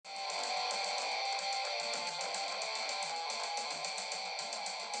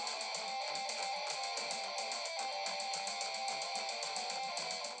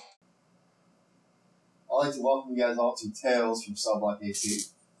like to welcome you guys all to Tales from Subblock AT.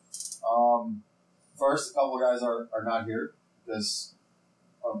 First, a couple of guys are not here because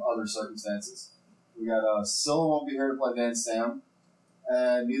of other circumstances. We got Scylla won't be here to play Van Stam,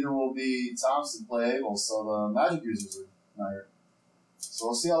 and neither will be Thompson to play Able, so the Magic users are not here. So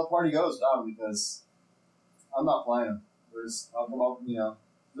we'll see how the party goes without him because I'm not playing him. They're just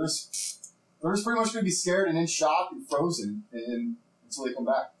pretty much going to be scared and in shock and frozen until they come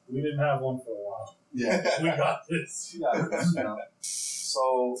back. We didn't have one for a while. Yeah. We got this.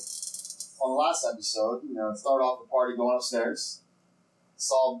 So, on the last episode, it started off the party going upstairs.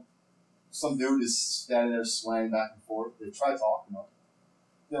 Saw some dude just standing there swaying back and forth. They tried talking to him.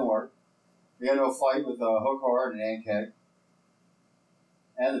 Didn't work. They got into a fight with a hook hard and an keg.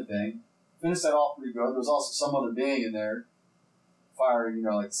 And the thing. Finished that off pretty good. There was also some other being in there firing,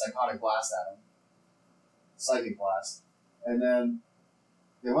 like psychotic blast at him. Psychic blast. And then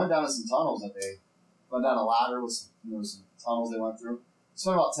they went down to some tunnels that they went down a ladder with some tunnels they went through.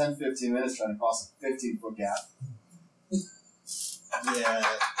 Spent about 10-15 minutes trying to cross a 15-foot gap. Yeah.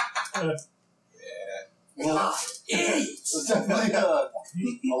 Well, it was definitely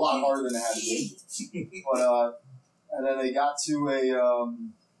a lot harder than it had to be. But, and then they got to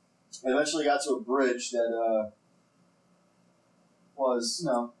eventually got to a bridge that, was,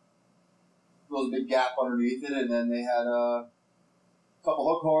 there was a big gap underneath it, and then they had a couple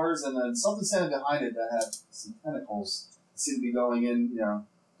hook horrors, and then something standing behind it that had some tentacles that seemed to be going in,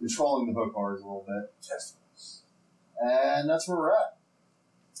 controlling the hook horrors a little bit. And that's where we're at.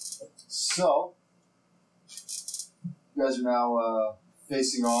 So, you guys are now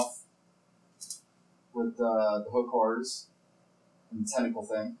facing off with the hook horrors and the tentacle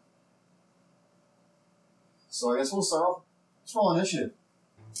thing. So I guess we'll start off. Let's roll initiative.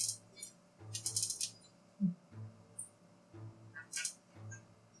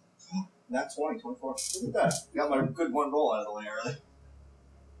 Not 20, 24. Look at that. Got my good one roll out of the way early.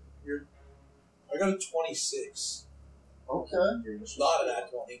 I got a 26. Okay. Not an at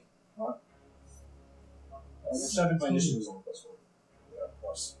 20. Huh? 17. My initiative was only plus 4. Yeah,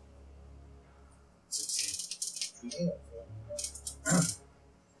 plus 16.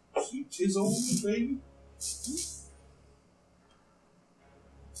 You tizzle, baby.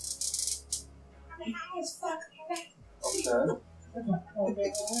 I'm high as fuck.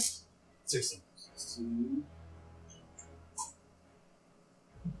 Okay. 16.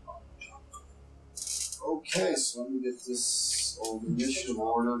 Okay, so let me get this old initiative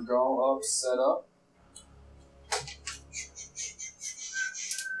order set up.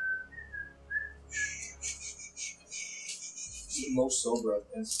 Most sober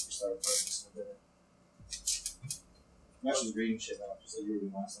I've been since we started playing this one dinner. I'm actually reading shit now, just like you were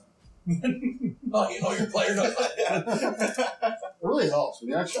doing last time. Oh, your player knows that. It really helps when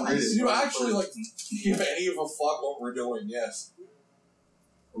you actually read it. You actually give any of a fuck what we're doing, yes.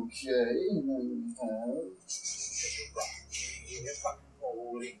 Okay, and then we have...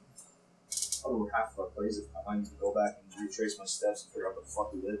 Probably half of our plays if I need to go back and retrace my steps and figure out what the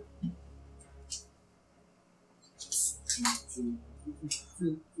fuck we did.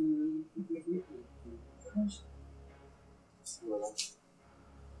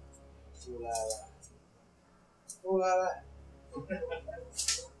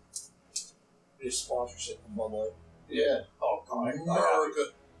 This sponsorship from Bud Light. Yeah. Oh, God.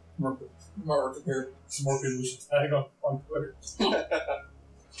 America beer. Some more people we should tag on Twitter.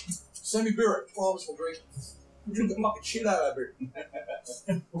 Send me beer. I promise we'll drink. We'll drink the fucking shit out of that beer.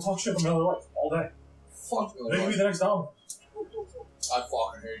 We'll talk shit about Miller Lite all day. Fuck Miller Maybe Lite. the next Domino's. I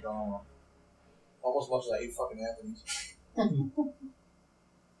fucking hate Donald. Almost as much as I hate fucking Anthony's. I'm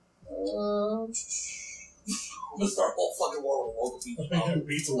gonna start a whole fucking war with a local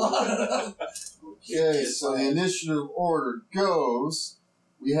pizza. Okay, so the initiative order goes.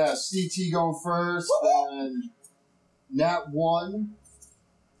 We have CT going first, then Nat 1,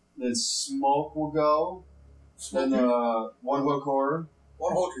 then Smoke will go, then one hook horror,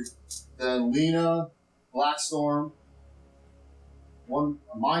 One hooker. then Lena, Blackstorm, one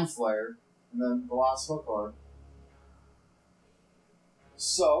Mind Flayer, and then the last hook horror.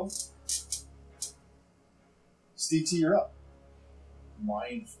 So, CT, you're up.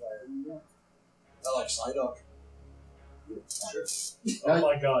 Mind flare. I like Psyduck. Sure. Oh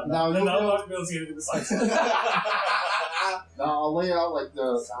my god. Now, No, you I'm know- not going to do the side. Now I'll lay out like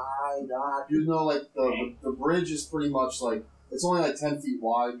the the bridge is pretty much like it's only like 10 feet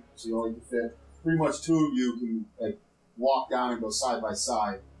wide, so you only can fit pretty much two of you can like walk down and go side by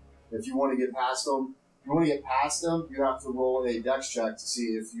side. If you want to get past them, you have to roll a dex check to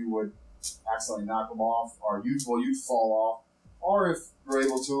see if you would accidentally knock them off, or you'd fall off, or if you're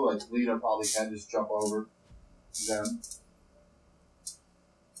able to, like Lena probably can just jump over. them.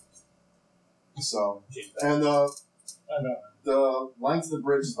 So, and I know. the length of the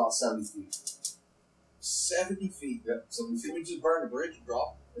bridge is about 70 feet. 70 feet. Yep, 70 Can feet. we just burn the bridge and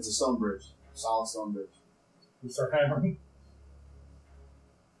drop? It's a stone bridge, solid stone bridge. We start hammering.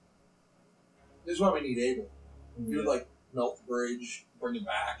 This is why we need Abel. You would like melt the bridge, bring it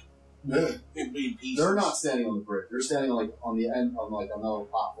back. Yeah. It'd be in pieces. They're not standing on the bridge. They're standing like on the end, on like another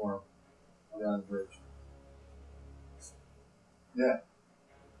platform on the end of the bridge. Yeah.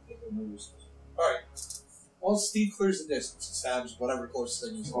 Alright. Once Steve clears the distance, he stabs whatever closest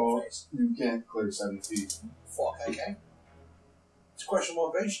thing he's in the face. You can't clear 70 feet. Fuck, I can. It's a question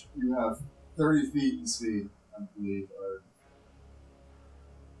of motivation. You have 30 feet in speed, I believe. Or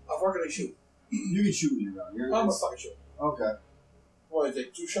How far can I shoot? you can shoot with your gun. I'm gonna fucking shoot. Okay. What, I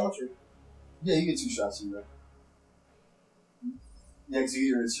take 2 shots or? Yeah, you get 2 shots in your gun. Yeah, because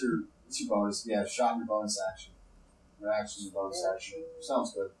it's your bonus. Yeah, shot your bonus action. Your action is bonus action.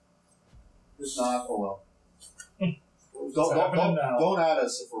 Sounds good. If not, oh well. Don't add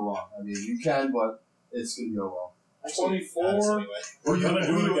us if we're wrong. I mean, you can, but it's going to go well. 24. We're gonna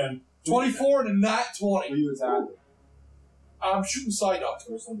do it again. 24 and a nat Who 20. are you attacking? I'm shooting side up.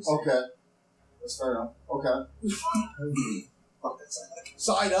 Okay. That's fair enough. Okay. Fuck that side.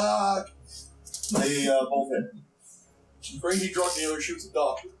 Side up. They both hit. Crazy drug dealer shoots a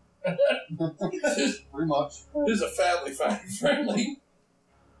dog. Pretty much. This is a family friendly.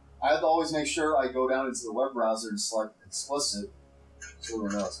 I have to always make sure I go down into the web browser and select explicit so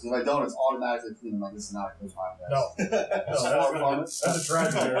everyone knows. Because if I don't, it's automatically clean. I'm like, this is not a good podcast. No, that's a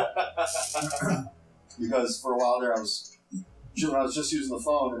tragedy. Because for a while there, I was just using the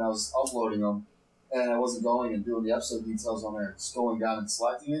phone and I was uploading them, and I wasn't going and doing the episode details on there, just going down and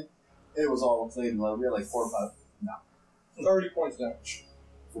selecting it. It was all clean. Like, we had like 4 or 5. No. 30 points damage.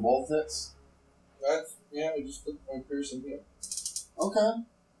 For both hits? That's, yeah, we just put my piercing here. Okay.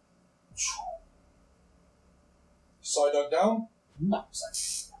 Side dog down. No.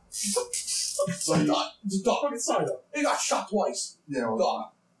 So dog. It's a dog. Fucking side up. He got shot twice. Yeah, well, Dog.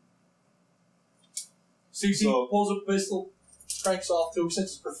 CC So- pulls a pistol, cranks off 2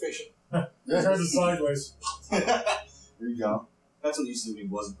 since it's proficient. yeah. Turns it sideways. There you go. That's what he used to do when he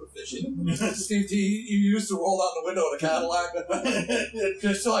wasn't proficient. Steve T, you used to roll out the window of a Cadillac.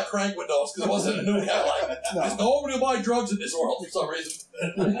 Just still had crank windows because it wasn't a new Cadillac. There's nobody will buy drugs in this world for some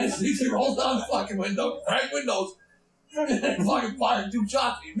reason. Steve T rolls down the fucking window, crank windows, and fucking fired 2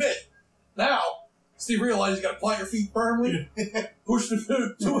 shots and he missed. Now, Steve realized you gotta plant your feet firmly, push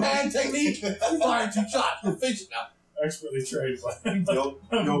the 2-hand technique, fire 2 shots. You're fishing now. Expertly trained by Yo,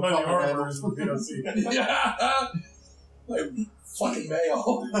 by the fucking armorers of the POC. Yeah. Like, fucking mayo.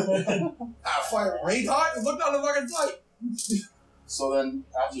 Fire retard? Look down the fucking sight. So then,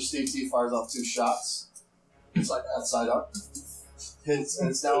 after Steve T fires off 2 shots, it's like that side up. Hits, and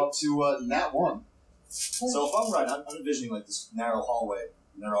it's now up to nat 1. So if I'm right, I'm envisioning like this narrow hallway,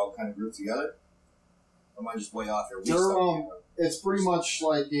 and they're all kind of grouped together. Or am I just way off here? They're, it's pretty much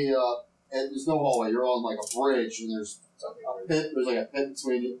like there's no hallway. You're on like a bridge, and there's a pit. There's like a pit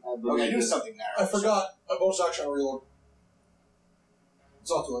between you. Okay, do something narrow. I forgot. I bonus action on reload. It's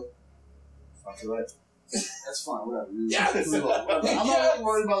not too late. Not too late. That's fine, whatever. Yes! Reload. Whatever. I'm not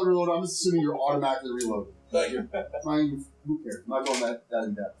worried about the reload. I'm just assuming you're automatically reloading. Thank you. Who cares? I'm not going that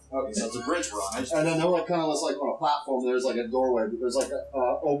in depth. Okay, so it's a bridge we're on. I just, And then they're like kind of like on a platform. There's like a doorway. There's like a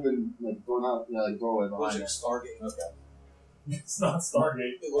open like doorknob, like doorway Looks behind like it. Stargate. okay. It's not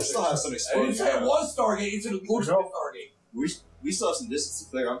Stargate. It We looks still like have some I exploding didn't say it arrows. was Stargate. It's an looks like Stargate. We still have some distance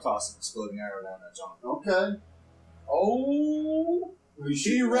to clear. I'm tossing exploding arrow down that jump. Okay. Oh,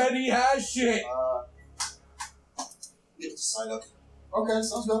 she ready has shit. Get the side up. Okay,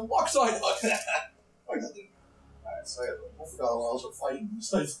 sounds good. Walk side up. I got the Alright, so I forgot what else we're fighting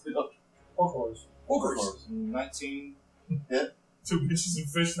besides the Hookers. hookers. 19. 2 bitches in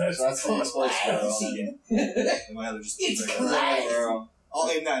fishnets. So that's the explosive arrow. And my other just. It's regular class. arrow. I'll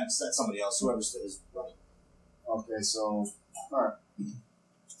aim that at somebody else, whoever is right. Okay, so alright.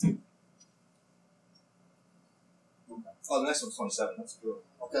 Oh, the next one's 27. That's good.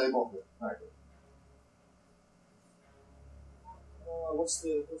 Okay, they both hit. Alright, good. What's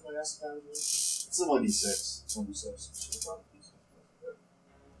my acid damage? It's a 1d6. 26.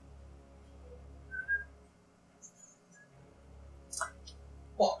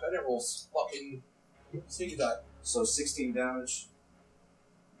 Fuck, I didn't roll fucking sneak attack. So 16 damage.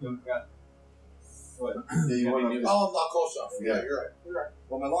 What? Yeah, you went up. Oh, I'm not close enough. Yeah. Yeah, you're right. You're right.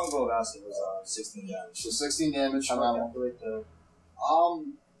 Well, my longbow of acid was 16 damage. So 16 damage How from do I that one. calculate the...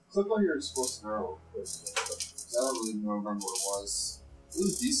 Click on your explosive arrow. Quick. I don't really remember what it was. It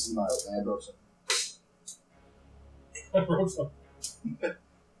was a decent amount of damage. I wrote something.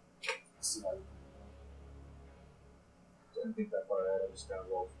 Didn't think that far ahead. I just kind of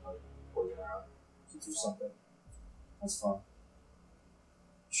rolled like poison around to do something. That's fun.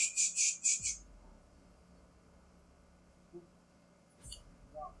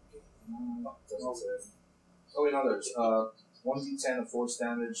 Doesn't say. Oh wait, no, there's 1d10 of force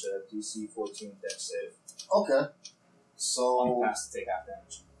damage, DC 14 dex save. Okay. Only So, pass to take half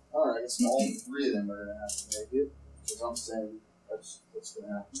damage. alright, I guess all three of them are going to have to make it. Because I'm saying that's what's going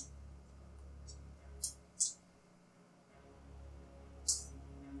to happen.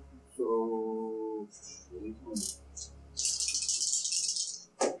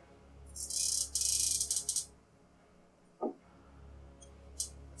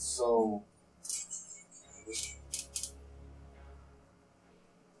 So,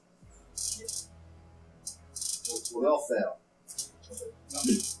 so we all fail.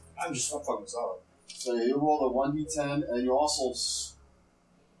 I'm fucking solid. So you roll a 1d10, and you also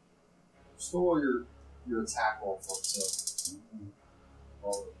store your attack roll for it too.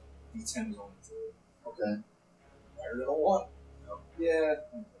 Well, D10 is only 3. Okay, Better than a 1. Yeah. it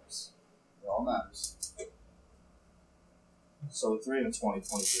all matters. So 3 and a 20,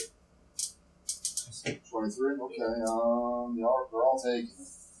 23. 23. Okay, they're all taken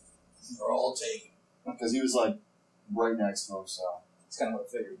They're all taken. because he was like right next to him. So It's kind of what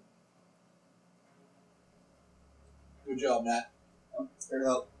I figured. Good job, Matt. There to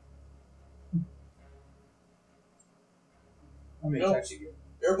help. How many Nope. attacks you get?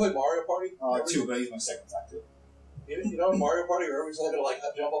 You ever play Mario Party? 2, but I use my second attack too. You know in Mario Party where everybody's like gonna like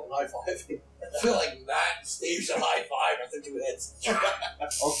jump up and high five? I feel like Matt and Steve should high five after 2 hits.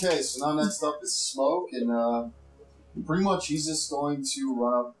 okay, so now next up is Smoke, and pretty much he's just going to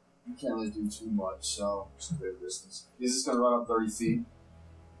run up. You can't really do too much, so Just a bit of distance. he's just going to run up 30 feet,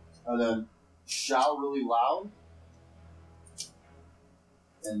 and then shout really loud,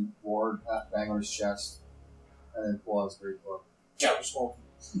 and Ward bang on his chest, and then pull out his great book. Jump, Smokey.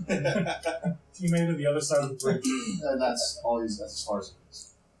 Teammate of the other side of the bridge. And that's as far as it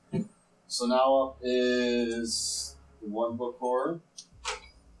is. So now up is the one book horror,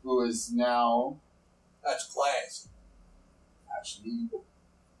 who is now That's class. actually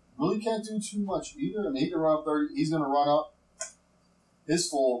really can't do too much either. I mean, he can run up 30. He's going to run up his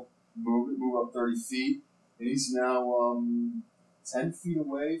full move up 30 feet, and he's now 10 feet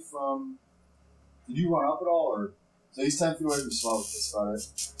away from. Did you run up at all, or so he's 10 feet away from Smoke? That's about it.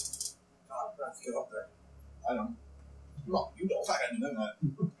 I have to get up there. I don't. No, you don't. I didn't know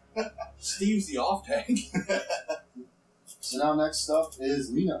that. Steve's the off tank. So now next up is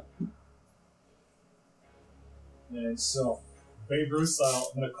Lena. And so, Babe Ruth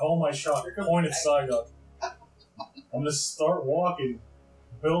style, I'm going to call my shot, point it side up. I'm going to start walking,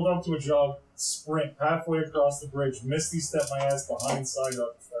 build up to a jog, sprint halfway across the bridge, misty step my ass behind side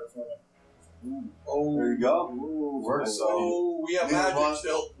up, and start swimming. Oh, There you go. Works. So oh, we have Lena magic runs-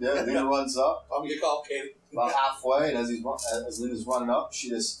 still. yeah, Lena runs up. I'm gonna get complicated. About halfway, and as Lena's running up, she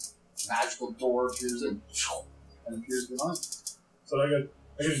just magical door appears and appears behind. So I get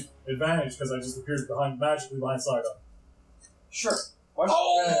an advantage because I just appeared magically behind side up. Sure.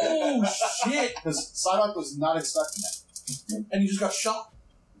 Oh, shit! Because Psyduck was not expecting that. And you just got shot.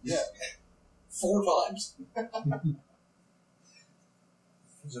 Yeah. 4 times.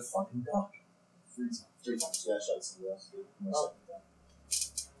 He's a fucking duck. 3 times. Yeah, I shot somebody else. My Oh.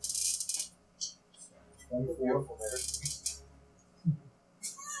 second time. 24.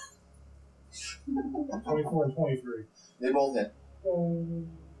 24 and 23. They both hit.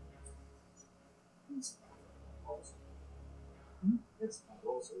 It's not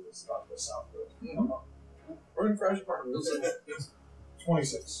also it's not the south road. We're in crash apartment.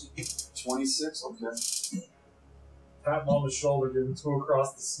 26. 26, okay. Pat him on the shoulder, give him 2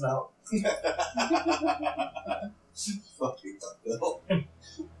 across the snout. Fuck you, Duck Bill.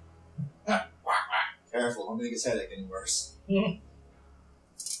 Careful, don't make his headache any worse.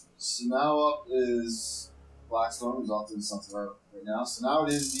 So now up is Blackstone, who's off doing something right now. So now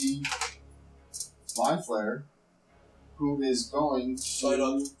it is the Mind Flayer, who is going to Side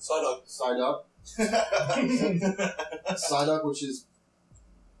up. Side up. Side up. Side up, which is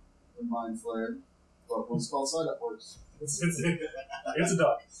the Mind Flayer. But what's it called? Side up works. It's a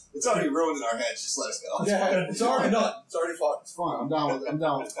duck. It's already ruined in our heads, just let us go. Yeah, it's already done. It's already fun. It's fine. I'm down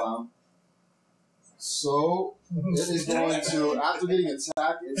with the clown. So it is going to, after getting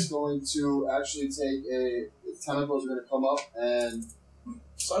attacked, it's going to actually take the tentacles are going to come up and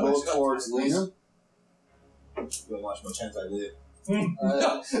Side go up's got towards tentacles. Lena. Don't watch no chance I live.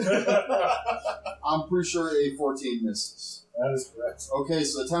 I'm pretty sure a 14 misses. That is correct. Okay,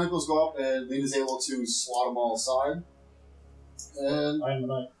 so the tentacles go up and Lena's able to swat them all aside. And I am the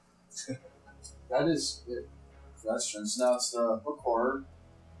knight. that is it. That's turn. So now it's the hook horror.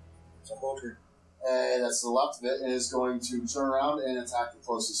 It's a hooker. And that's the left of it, and it's going to turn around and attack the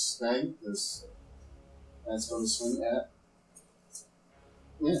closest thing. This, and it's going to swing at.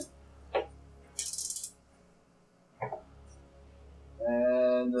 Yeah.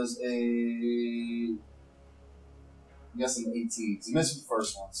 And there's a. I guess an 18. He missed the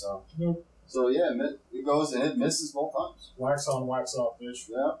first one, so. Nope. So yeah, it goes and it misses both times. Wax on, wax off, bitch.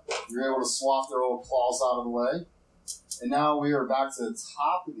 Yeah. You're able to swap their little claws out of the way. And now we are back to the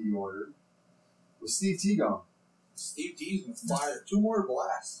top of the order with Steve T going. Steve D's gonna fire 2 more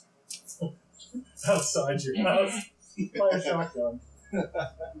blasts. Outside your house. Fire shotgun.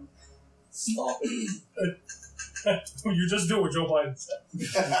 Stop it. You just do what Joe Biden said.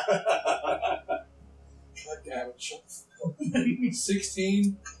 God damn it.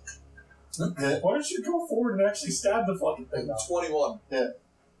 16 Hit. Why don't you go forward and actually stab the fucking thing and out? 21. Yeah.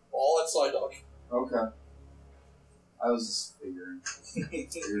 All at side dodge. Okay. I was just figuring.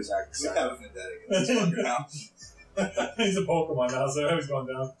 Figures act We have a vendetta against this fucker now. He's a Pokemon now, so he's going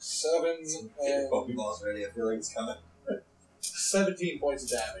down. 7 Get your and Pokeballs ready. I feel like it's coming. 17 points of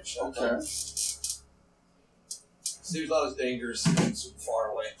damage. Okay. Steve's not as dangerous and super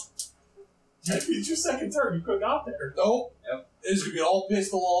far away. It's your second turn. You could have got there. Nope. Yep. This is gonna be all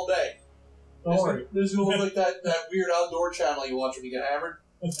pistol all day. Don't worry. This is gonna look like that weird outdoor channel you watch when you get hammered.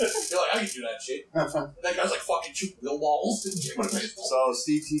 You're like, I can do that shit. And that guy's like fucking shooting wheel balls and shit with a pistol. So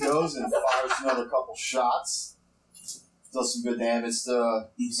Steve T goes and fires another couple shots. Does some good damage to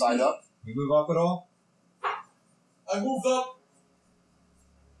side up. You move up at all? I moved up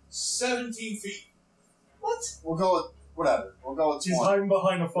 17 feet. What? We'll go with whatever. We'll go with He's 20. hiding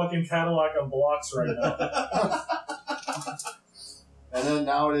behind a fucking Cadillac on blocks right now. And then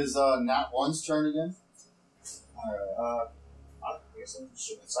now it is Nat 1's turn again. Alright, I guess I'm just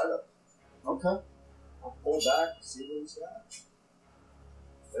shooting side up. Okay. I'll pull back, see what he's got.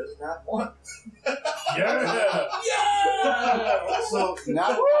 There's Nat 1. Yeah! Yeah! So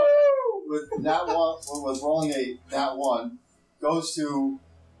Nat 1 with Nat 1 was rolling a Nat 1 goes to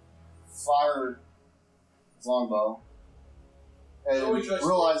fire his longbow and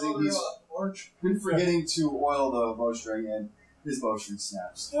realizing he's orange. been forgetting to oil the bowstring and his bowstring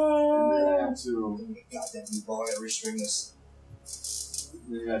snaps. And they're gonna have to. Goddamn you, ball. I gotta restring this.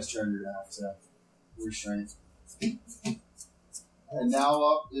 You guys turn, you're gonna have to restrain. And now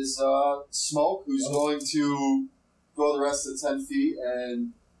up is Smoke, who's going to go the rest of the 10 feet,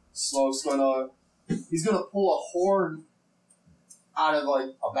 and Smoke's he's gonna pull a horn out of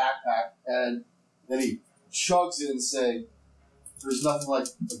like a backpack, and then he chugs it and say, "There's nothing like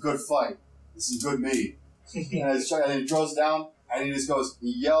a good fight. This is good meat." And then he throws it down, and he just goes,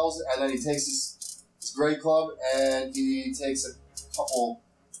 he yells, and then he takes his great club, and he takes a couple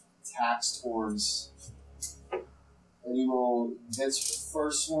attacks towards, and he will hit the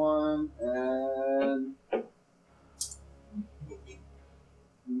first one, and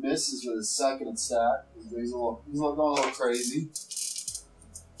misses with his second attack. He's going a little crazy.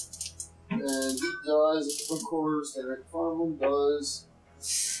 And he does, of course, and right in front of him does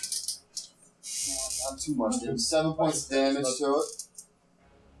not too much damage. 7 points of damage to it.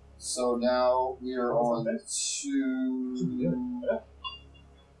 So now we are on to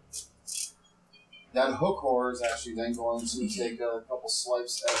that hook horror is actually then going to take a couple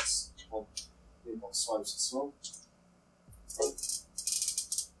swipes at swipes at Smoke.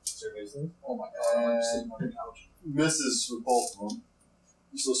 Oh my god, I'm sitting on the couch. Misses with both of them.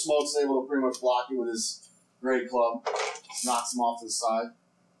 So Smoke's able to pretty much block it with his great club. Just knocks him off to the side.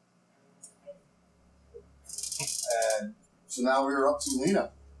 And so now we're up to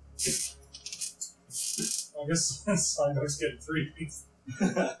Lena. I guess Psyduck's getting 3 pieces.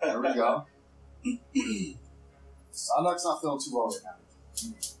 There we go. Psyduck's not feeling too well right now.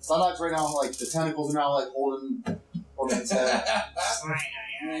 Psyduck's right now, like, the tentacles are now, like, holding his head.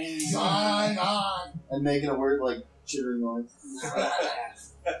 And making a weird, like, chittering noise.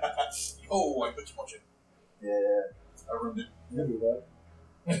 Oh, I put too much in. Yeah. I ruined it. You can do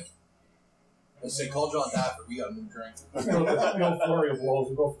that. Let's say, call John Dapper. We got a new drink. We go flurry of blows.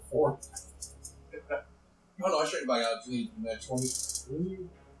 We go for 4. No, I straightened back out to the next one. 23.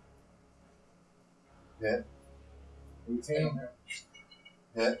 Hit. 18.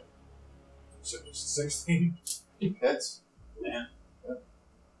 Hit. 16. Hits.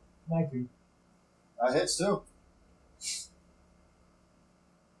 19. That hits, too.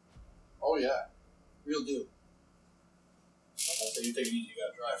 Oh, yeah. Real deal. Okay, you take it easy. You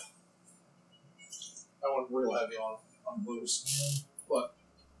gotta drive. I went real heavy on booze. But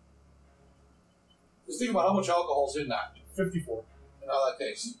just think about how much alcohol's in that. 54. And how that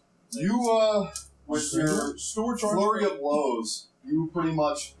tastes. You, with your Steward charge. flurry of blows, you pretty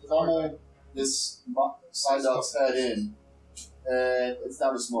much pummel this Psyduck's head in, and it's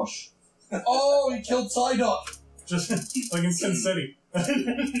down to smush. Oh, he killed Psyduck. Just like in Sin City. They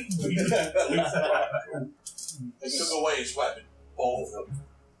took away his weapon. Both of them.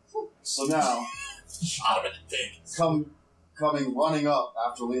 So now, Shot him in the dick. coming running up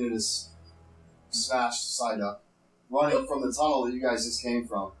after Lena has smashed Psyduck, running from the tunnel that you guys just came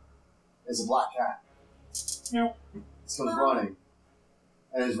from, is a black cat. Meow. It comes running,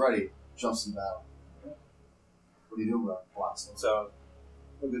 and is ready. Jumps in battle. What are you doing about Blackstone? So,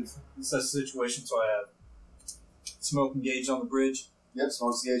 this is a situation. So I have Smoke engaged on the bridge. Yep,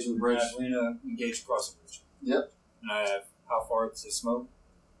 Smoke's engaged on the I bridge. have Lena engaged across the bridge. Yep. And I have how far to Smoke?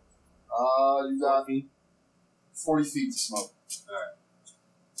 You got 40 feet. 40 feet to Smoke.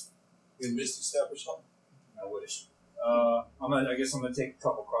 You Misty Step or something? I wish. I guess I'm gonna take a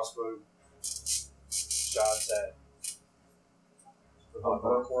couple crossbow shots at the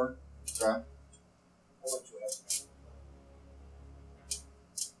Hardcore. Okay. I'll let you have it.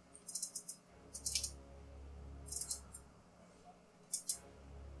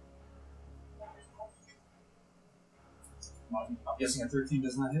 I'm guessing a 13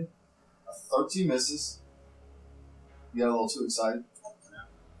 does not hit. A 13 misses. You got a little too excited.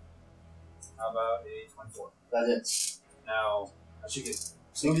 How about a 24? That hits. Now I should get.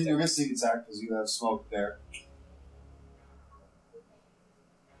 So you'll get sneak attack because you have Smoke there.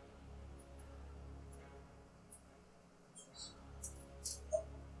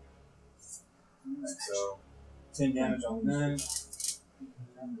 So 10 damage on that.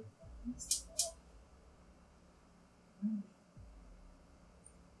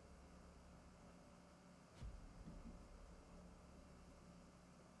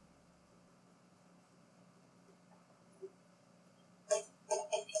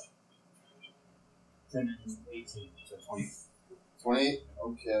 Then 18, so 20. 28?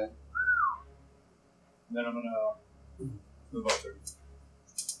 Okay. Then I'm gonna move up 30.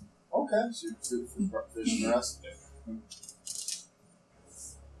 Okay, so you're good for finishing the rest.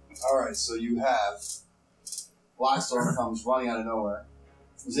 Alright, so you have Blackstorm comes running out of nowhere.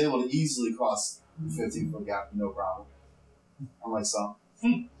 Was able to easily cross the 15-foot gap, no problem. Unlike some.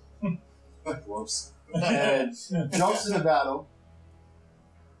 Whoops. And jumps into battle.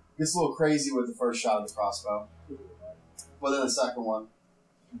 Gets a little crazy with the first shot of the crossbow. But then the second one,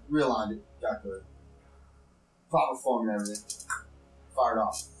 realigned it, got good. Proper form and everything. Fired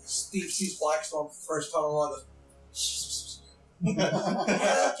off. Steve sees Blackstorm for the first time on the.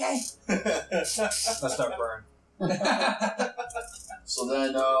 Okay. Let's start burn. So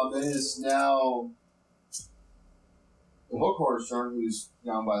then it is now the hook horse turn, who's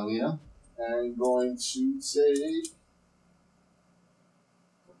down by Lena, and going to take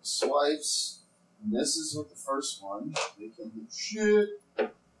swipes. Misses with the first one. They can hit shit.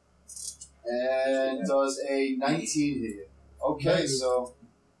 And does a 19 hit. Okay, so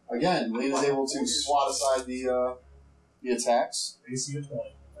again, Lena's able to swat aside the attacks. AC of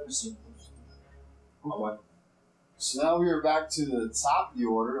 20. So now we are back to the top of the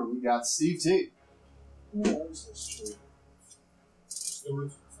order, and we got Steve T.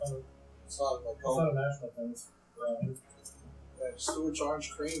 Stewards. It's It's not like not a national thing. It's around here. Steward's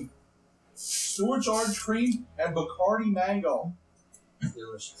Orange Cream. Steward's Orange Cream and Bacardi Mango.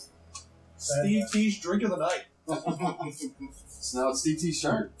 Delicious. Steve T's drink of the night. So now it's Steve T's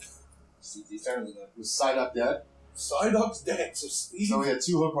turn. CT's turn to With Psyduck dead. Psyduck's dead, so Steve. So we had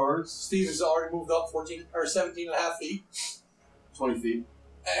two hook horrors, Steve has already moved up 14 or 17 and a half feet, 20 feet.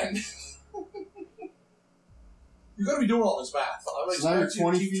 and you're gonna be doing all this math. I'm So now you're expecting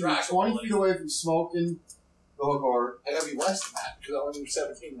you 20 to keep feet, track of 20 all feet this. away from smoking the hook horror. I gotta be less than that because I only moved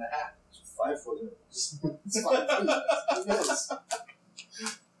 17 and a half. 5 foot. It's 5 feet. It is.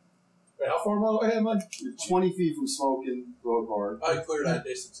 Wait, how far away am I? You're 20 feet from smoking the hook horror. I cleared that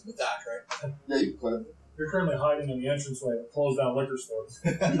distance in the attack, right? Yeah, you could. You're currently hiding in the entranceway of a closed down liquor store.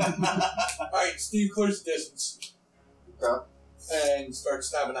 Alright, Steve clears the distance. Okay. And starts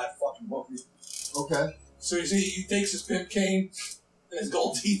stabbing that fucking bookie. Okay. So you see, he takes his pimp cane and his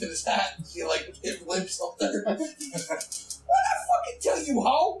gold teeth in his hat. He like hip limps up there. What I fucking tell you,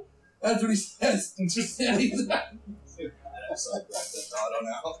 ho? That's what he says. And just he's I don't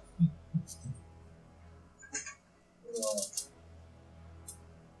know.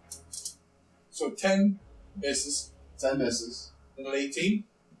 So 10 misses, 10 misses. and an 18.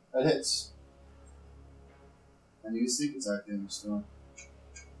 That hits. And you can sneak attack damage still.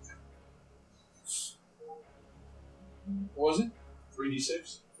 What was it?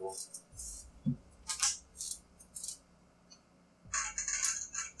 3d6?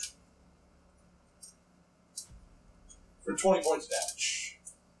 For 20 points of damage.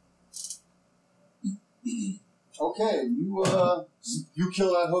 Okay, you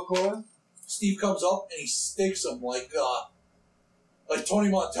kill that hook horn. Steve comes up and he sticks him like Tony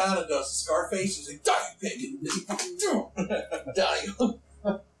Montana does to Scarface. He's like, die, pig! Down he goes.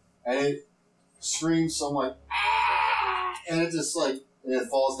 And it screams some like, ah! And it just like, and it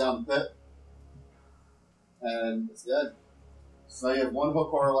falls down the pit. And it's dead. So now you have one hook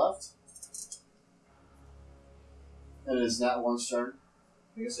horn left. And it is that one's turn.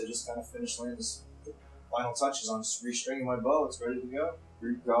 I guess I just kind of finished laying this final touches on restringing my bow. It's ready to go.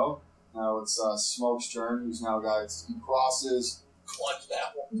 Here you go. Now it's Smoke's turn, who's now got he crosses Clutch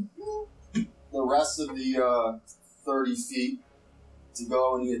that one. the rest of the 30 feet to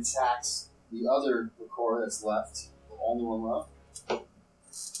go, and he attacks the other core that's left, the only one left.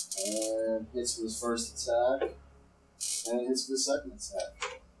 And hits for his first attack, and hits for the second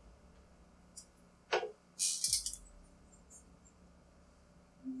attack.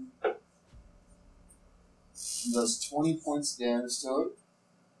 He does 20 points of damage to it.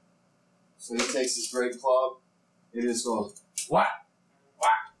 So he takes his great club, it just goes whack,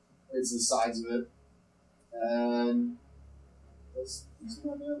 whack. It's the sides of it, and that's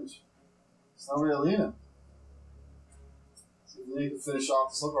not damage. It's not really Lena. See if Lena can finish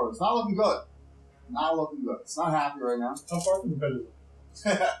off this hook order. It's not looking good. Not looking good. It's not happy right now. How far from the bed is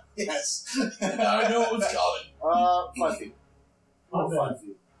it? Yes. I know it was coming. 5 feet. Not bad. 5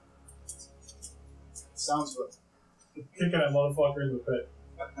 feet. Sounds good. Kicking that motherfucker in the pit.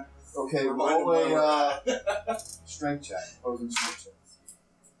 Okay, Remind roll him a strength check. Opposing strength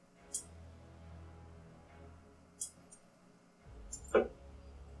check.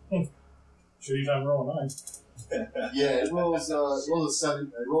 Should each time roll a 9. Yeah, it rolls a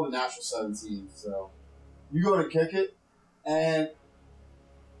natural 17. So you go to kick it, and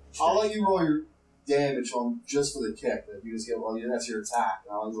I'll let you roll your damage on just for the kick. That you just get that's your attack.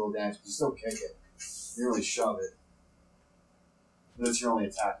 And I'll let you roll damage. You still kick it. You really shove it. That's your only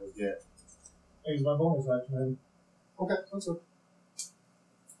attack you'll get. I use my bonus action then. Okay, that's good.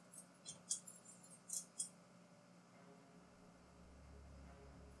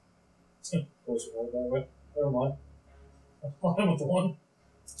 Of course it rolled that way. Never mind. I'm fine with the 1.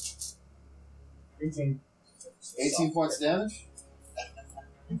 18. 18 points of damage.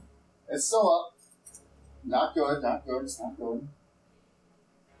 It's still up. Not good, not good, it's not good.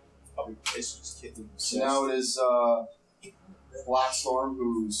 Probably basically just kicked him. So now it is Blackstorm,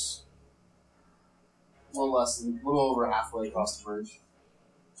 who's a little over halfway across the bridge.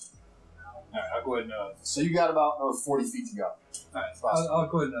 Alright, I'll go ahead and So you got about another 40 feet to go. alright, I'll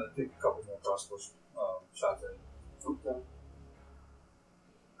go ahead and take a couple more crossbow shots at it. Okay.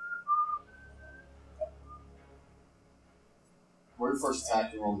 Roll your first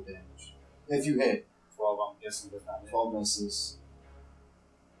attack and roll the damage. If you hit, 12, I'm guessing does not hit. 12 misses.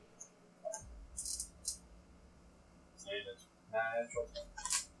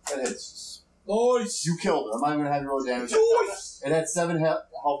 That hits. Nice. You killed it. I'm not even gonna have you roll damage. Nice. It had 7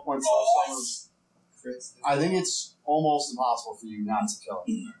 health points left. Nice. I think it's almost impossible for you not to kill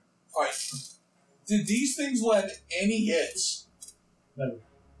it. Alright. Did these things land any hits? Never.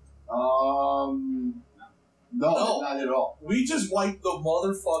 No, not at all. We just wiped the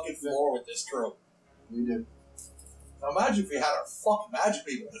motherfucking floor with this crew. You did. Now imagine if we had our fucking magic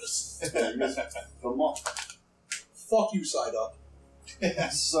people with us. Come on. Fuck you, side up.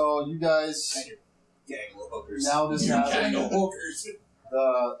 So you guys Gang of hookers. now just You have gang of hookers.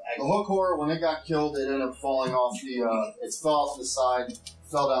 the hook horror. When it got killed, it ended up falling off the. It fell off the side,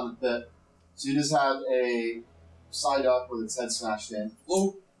 fell down the pit. So you just have a side up with its head smashed in.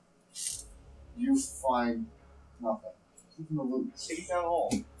 Luke, You find nothing. Keep the loot. Take it down hole.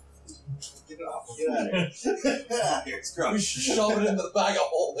 Get it off. Get out of here. Get out of here. It's we gross. shove it into the bag of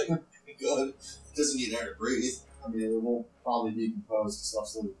holding. Good. It doesn't need air to breathe. I mean, it won't probably decompose. The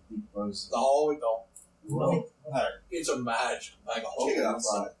stuff's still decomposed. No, it don't. Well, It's a magic bag of kick it holding.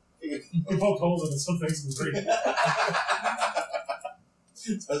 outside. We poked holes in it, some things can breathe.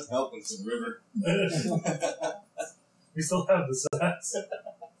 Doesn't help when it's in the river. We still have the sets.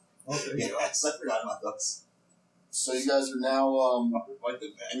 Yes, I forgot about those. So you guys are now. Wipe the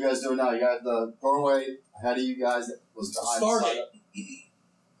bag. You guys doing now? You got the doorway ahead of you guys that was behind Stargate.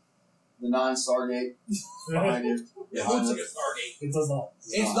 the 9 Stargate behind you. It looks like a Stargate. It does not.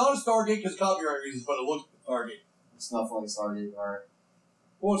 It's not a Stargate because of copyright reasons, but it looks like a Stargate. It's nothing like Stargate. All right.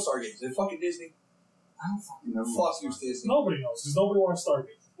 What Stargate? Is it fucking Disney? I don't fucking know. Fuck you, Disney. Nobody knows because nobody watched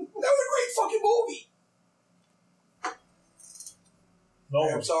Stargate. That was a great fucking movie. No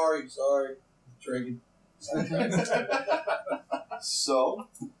I'm sorry. Drinking. So,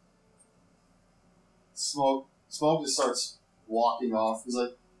 Smoke Smoke just starts walking off. He's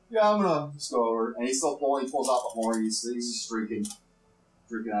like, yeah, I'm gonna just go over. And he's still pulling. He pulls out the horn. He's just drinking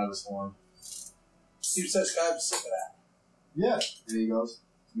out of his horn. Steve says, "Can I have a sip of that?" Yeah. And he goes,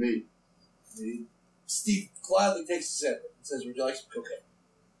 me. Steve gladly takes a sip and says, "Would you like some cocaine?"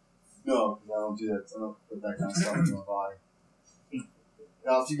 No, because I don't do that. I don't put that kind of stuff in my body.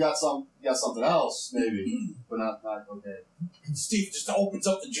 Now, if you got something else, maybe, but not cocaine. Steve just opens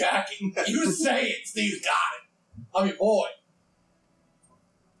up the jacket. You say it. Steve's got it. I'm your boy.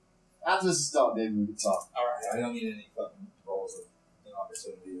 After this is done, maybe we can talk. All right. I don't need any fucking rolls of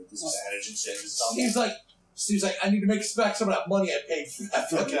opportunity or disadvantage and shit. Just Steve's like, I need to make back some of that money I paid for that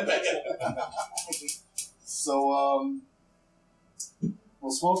fucking bacon. So,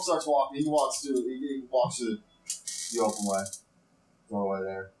 well, Smoke starts walking. He walks through the open way. Doorway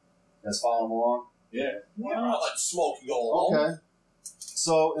there. You guys following him along? yeah. Yeah, I'll let Smokey go along. Okay.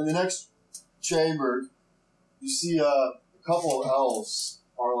 So, in the next chamber, you see a couple of elves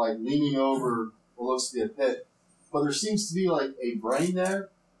are like leaning over what looks to be a pit, but there seems to be like a brain there,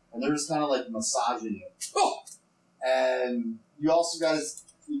 and they're just kind of like massaging it. Oh, And you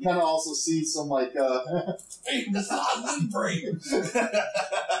kind of also see some like hey, this is a brain.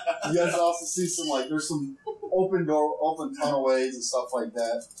 you guys also see some like there's some open tunnel ways and stuff like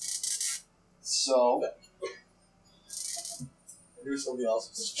that. So I knew somebody else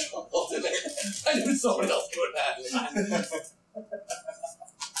was involved in it. I knew somebody else doing that.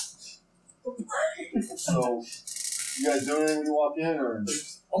 so you guys doing anything when you walk in, or I'm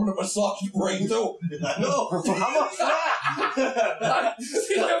gonna massage your brain too. No, I'm up for that.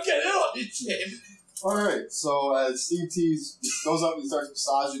 Feel like I'm getting ill on this shit. all right. So as Steve Tease goes up and starts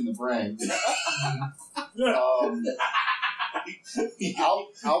massaging the brain,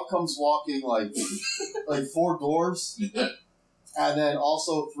 out comes walking like 4 dwarves, and then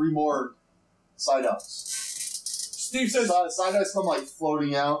also 3 more side ups. Steve says, Side ups come like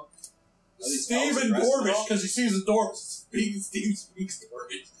floating out. Steve and Dwarvish, because he sees the dwarves. Steve speaks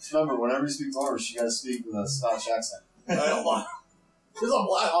Dwarvish. Remember, whenever you speak Dwarvish, you gotta speak with a Scottish accent. I don't want. Because I'm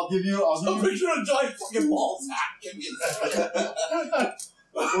black. I'll give you. I'm picturing a giant fucking ball sack. Give me a second.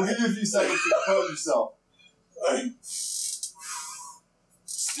 We'll give you a few seconds to compose yourself. Right.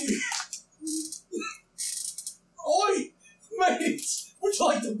 Steve. Oi, mate. Would you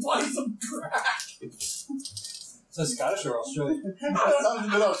like to buy some crack? Is that Scottish or Australian? Sounds a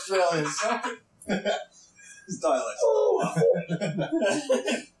bit Australian. His dialect's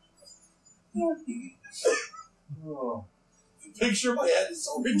Oh. The picture in my head is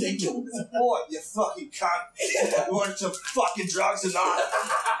so ridiculous. boy, you fucking cunt. You ordered some fucking drugs or not?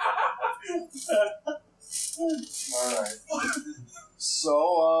 Alright.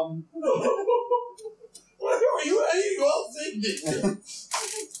 So, Where are you at? You all thinking?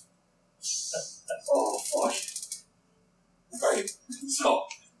 Oh, fuck. Right. So,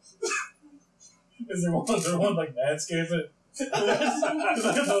 Is there one like manscaping?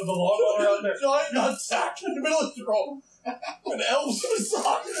 the lawnmower out there. giant nutsack in the middle of the road. An elf's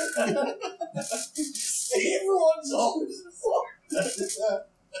massage. Steve runs over to the floor.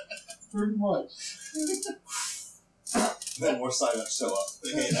 pretty much. Then more side ups show up.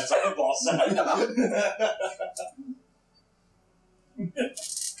 Hey, that's our ball side.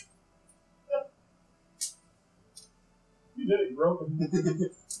 You did it, broken.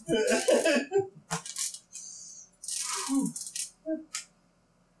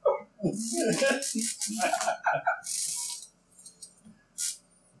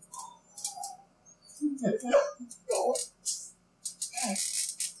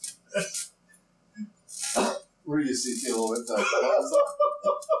 Where do you see feel with that?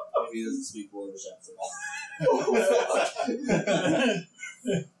 Maybe he doesn't speak Polish after all.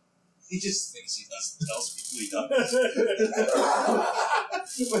 He just thinks he doesn't tell speak what he does.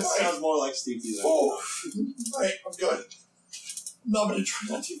 Which sounds more like Steve T. Oh, right, I'm good. Now I'm gonna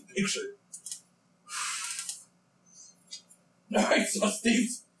try not to picture. Alright, so Steve.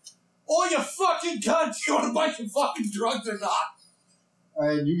 Oh, you fucking cunt! You wanna buy some fucking drugs or not?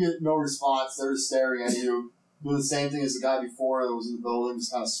 And you get no response. They're just staring at you. Doing the same thing as the guy before that was in the building,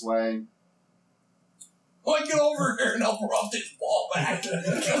 just kind of swaying. Oh, I get over here and help rub this ball back.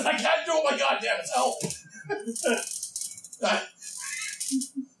 Because I can't do it my goddamn self.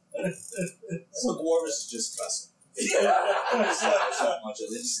 So Dwarvis is just cussing. Yeah. It's not much at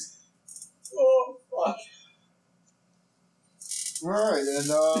least. Oh, fuck. Alright, and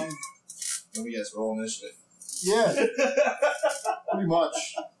Let me guess, roll initiative. yeah, pretty much.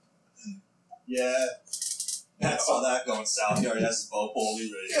 Yeah. I saw that going south. He already has his bow pulled.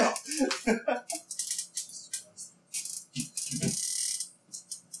 He's ready to go.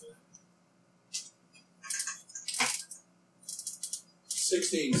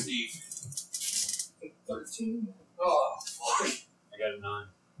 Steve? 13. Oh, fuck. I got a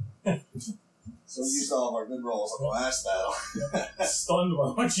 9. So we used all of our good rolls on the last battle. Stunned by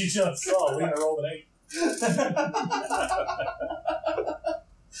what you just saw. Lena rolled an 8.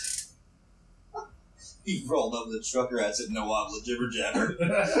 He rolled up the trucker and said, no wobbler, jibber jabber.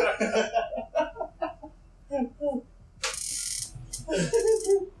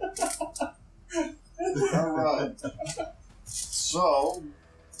 Alright. So,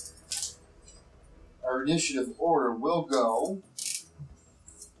 our initiative order will go.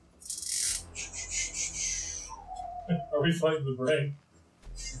 Are we fighting the brain?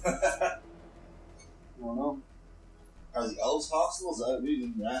 I don't know. Are the elves hostile? Is that, we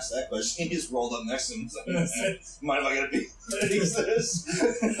didn't even ask that question. He just rolled up next to him and said, mind if I get a piece of this?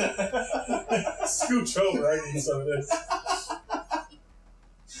 Scooch over, I need some of this.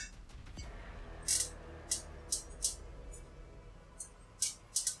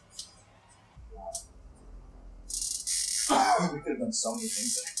 We could have done so many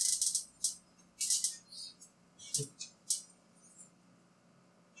things there.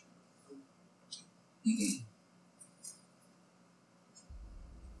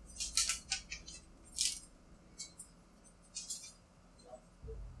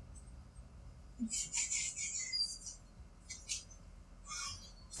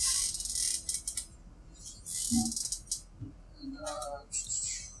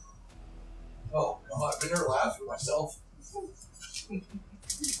 Oh, God, I've been there laughing myself.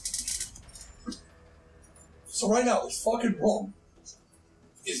 So right now, this fucking room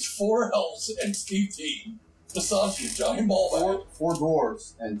is 4 elves and Steve T. Massaging a giant ball bag. Four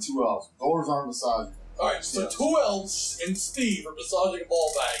dwarves and 2 elves. Dwarves aren't massaging. Alright, so Yes. 2 elves and Steve are massaging a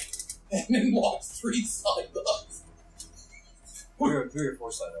ball bag. And then walk 3 side dogs. 3 or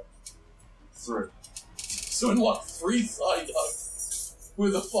 4 side up. 3. So in walk 3 side dogs.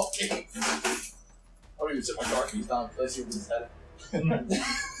 With a fucking... I don't even sit my car keys down because I see what his head.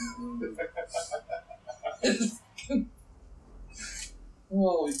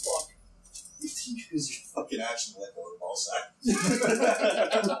 Holy fuck. You use your fucking action to let go of the ball sack.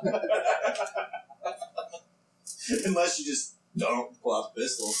 Unless you just don't pull out the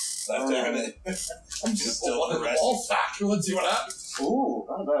pistol. Left hand it. I'm just Still still on the arrested. ball sack. Let's see what happens. Ooh,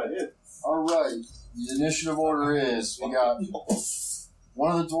 not a bad idea. Alright. The initiative order is we got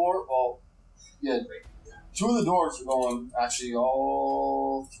one of the dwarves. Well, yeah. 2 of the dwarves are going. Actually,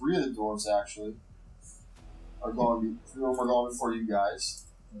 all 3 of the dwarves actually are going. 3 of them are going before you guys.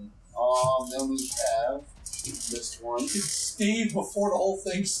 Then we have this one. Steve, before the whole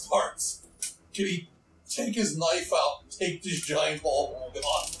thing starts, can he take his knife out and take this giant ball and get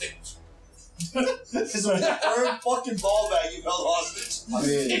hostage? This is the 3rd fucking ball bag you held hostage. I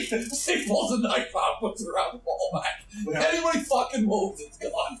mean, Steve pulls a knife out, puts it around the ball bag. Anybody fucking moves, it's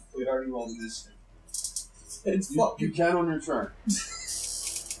gone. We already rolled this. It's you fucking... can on your turn.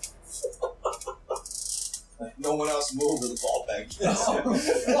 No one else moved with the ball bag.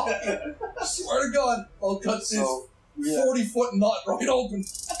 I swear to God, I'll cut this So, yeah. 40-foot nut right open.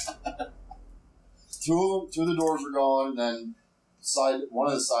 2 of the doors are gone, and then one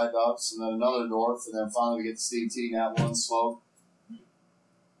of the side ducks, and then another dwarf, and then finally we get to Steve T. Nat 1 smoke.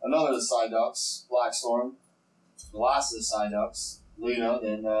 Another of the side ducks, Blackstorm. The last of the side ducks, Lena,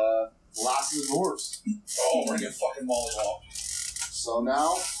 then the last of the dwarves. Oh, we're gonna get fucking mollywop. So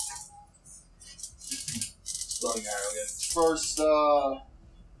now, Floating arrow again. first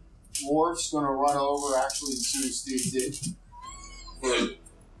dwarf's gonna run over actually to Steve T.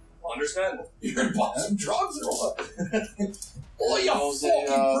 Understandable. You're gonna buy some drugs or what? Oh, you Rolls a,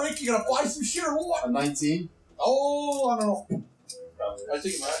 fucking prick. You gonna buy some shit or what? A 19. Oh, I don't know. Probably. I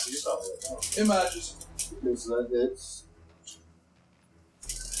think it matches. You saw it. It matches. Okay, so that hits.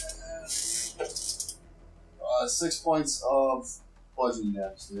 6 points of bludgeoning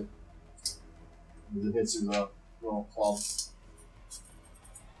damage to it. It hits you with a little club.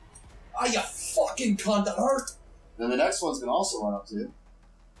 Ah, you fucking cunt, that hurt. Then the next one's gonna also run up to you.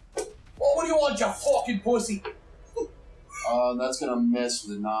 Oh, what do you want, you fucking pussy? That's gonna miss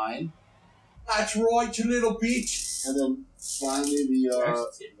with a 9. That's right, you little bitch. And then finally the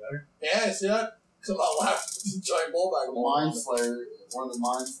Yeah, see that? Because I'm not laughing. It's a giant ball bag of Mind Flayer, one of the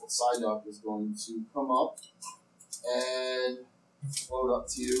Mind Side Duck is going to come up and float up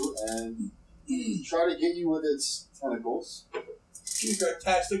to you and try to get you with its tentacles. You got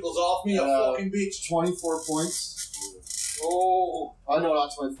testicles off me, you fucking bitch. 24 points. Oh. No,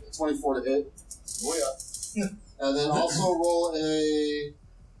 not 20, 24 to hit. Oh, yeah. And then also roll a...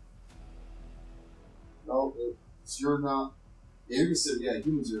 No, it's you're not... Yeah, you can say, yeah,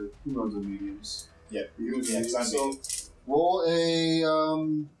 humans are mediums. Yeah, Humans yeah, are 'cause I'm mediums. So roll a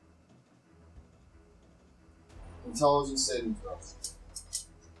Intelligence saving throw.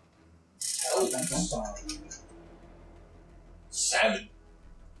 Intelligence. 7.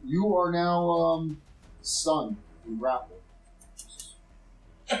 You are now stunned and grappled.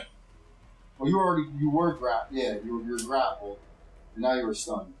 Well, you were grappled. Yeah, you're grappled, and now you were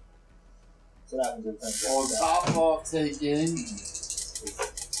stunned. So that happens every time. On top of taking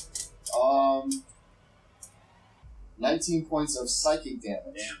 19 points of psychic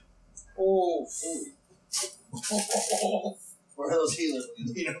damage. Damn. Oh. Where are those healers?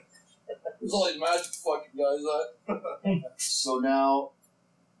 You know, There's all these magic fucking guys So now,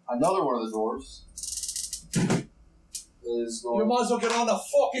 another one of the doors is You going. might as well get on the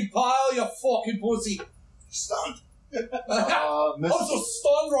fucking pile, you fucking pussy. stunned. I'm so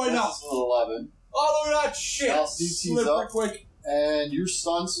stunned right now. Misses with 11. Oh, look at that shit. Now CT's Slippery up. quick. And you're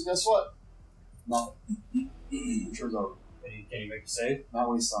stunned, so guess what? Nothing. Your turn's over. Can you make a save? Not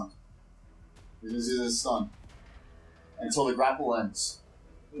when he's stunned. You're just either stunned. Until the grapple ends.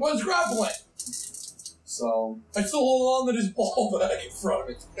 Where's grappling? So, I still hold on to this ball bag in front of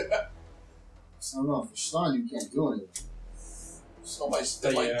it. I don't know. If you're stunned, you can't do anything. So my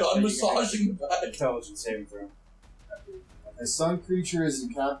Yeah, gun you massaging the bag. Intelligence saving throw. A stunned creature is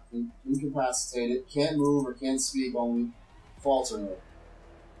incapacitated, can't move, or can't speak, only faltering.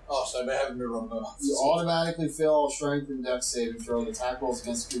 Oh, so I may have a mirror on the You automatically fail a strength and dex saving throw. The attack rolls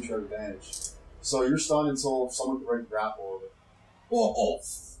against the creature at advantage. So you're stunned until someone can break grapple over it. Whoa.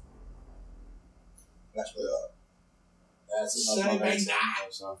 That's what That's Say enough. me that.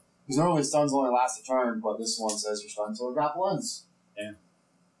 Because normally stuns only last a turn, but this one says you're stunned until the grapple ends.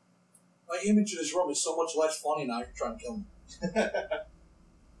 My image in this room is so much less funny now. You're trying to kill me.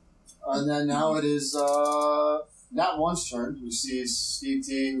 And then now it is not one's turn, who sees Steve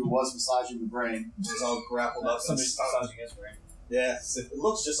T, who was massaging the brain. He's all grappled up and Somebody's stunned. massaging his brain. Yeah, so it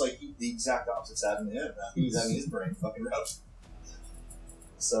looks just like the exact opposite's happening to him. He's having his brain fucking rubbed.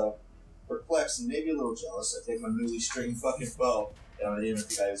 So, perplexed and maybe a little jealous, I take my newly stringed fucking bow and I'm gonna aim at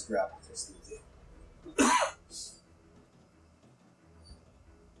the guy who's grappled for Steve T.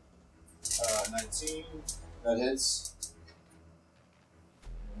 19 That hits.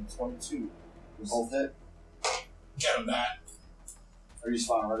 and 22. They both hit. Get him that. Or you just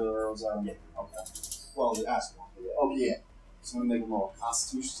firing regular arrows at him? Yeah. Okay. Well, the ass one. Yeah. Oh, yeah. So I'm going to make him roll a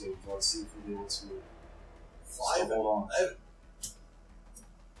constitution save to see if we're able to still 5. hold on. 11.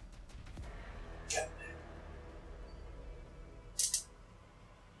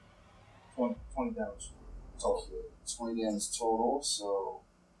 20 damage. Total. 20 damage total, so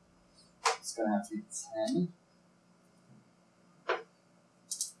it's going to have to be 10.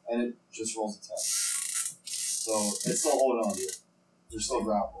 And it just rolls a 10. So it's still holding on to you. You're still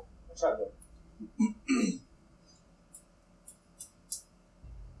grappled. I tried that.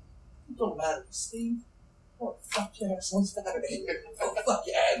 It don't matter, Steve. Oh, fuck yeah, someone's that. Oh, fuck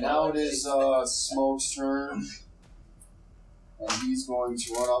yeah. Now it is Smoke's turn. And he's going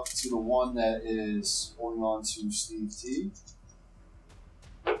to run up to the one that is holding on to Steve T.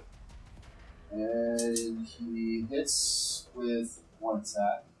 And he hits with one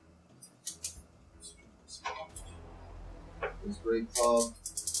attack. His great club,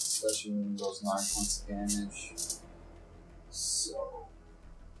 especially when he goes 9 points of damage. So,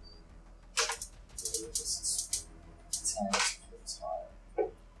 this is 10, it's higher.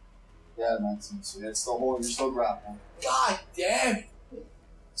 Yeah, 19. So it's still holding, you're still grappling. God damn it.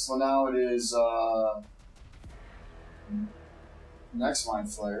 So now it is next Mind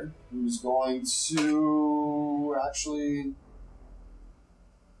Flayer, who's going to actually.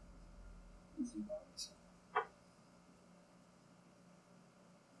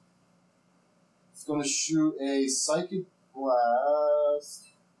 He's going to shoot a Psychic Blast,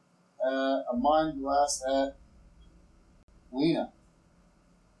 a Mind Blast at Lena.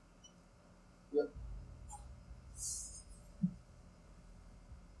 Yep.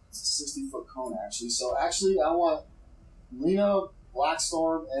 It's a 60-foot cone, actually. So, actually, I want Lena,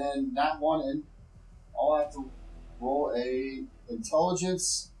 Blackstorm, and Nat 1, and I'll have to roll a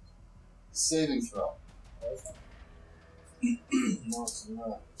intelligence saving throw. You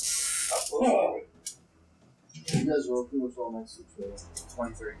guys roll pretty much roll next to each other.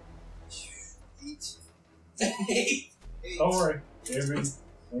 23. 8. Don't worry.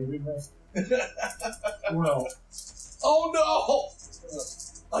 Maybe. Well, Oh no!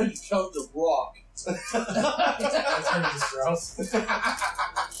 I jumped a rock. that's pretty gross.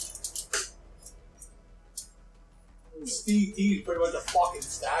 Steve T is pretty much a fucking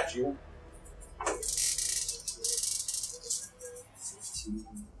statue.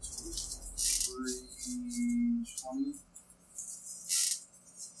 15, 23, 20.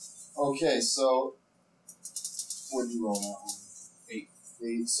 Okay, so What did you roll that one? 8.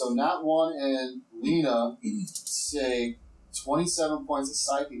 8. So Nat 1 and Lena take 27 points of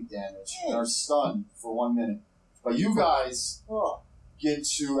psychic damage and are stunned for 1 minute. But you guys get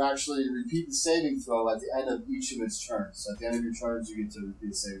to actually repeat the saving throw at the end of each of its turns. So at the end of your turns, you get to repeat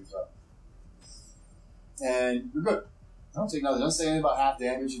the saving throw. And you're good. Don't take nothing. Don't say anything about half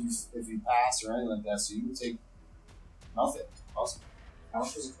damage if you pass or anything like that. So you can take nothing. Awesome. How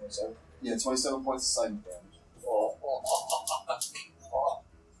much was it? 27? Yeah, 27 points of psychic damage. Oh.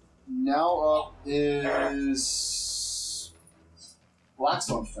 Now up is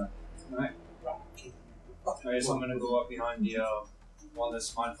Blackstorm's turn. Alright. I guess I'm gonna go up behind the one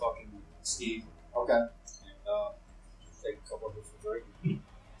that's mind fucking Steve Okay. and take a couple of hits with Drake.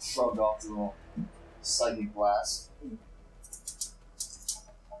 Shrugged off the roll. Psychic blast.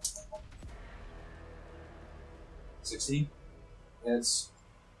 $16. It's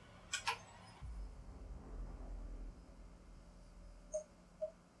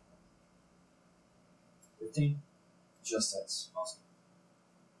 15. just hits. Awesome.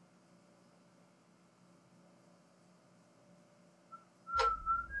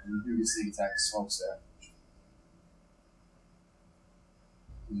 And you do get sneak attack smokestack.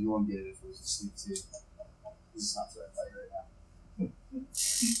 You won't get it if it was a sneak too. This is not threat fight right now.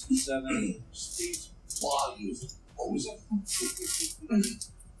 7. Steve's body is posing.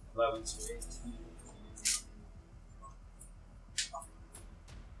 11 to 18.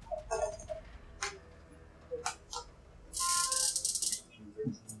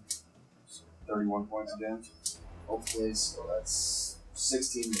 31 points of damage. Okay, so that's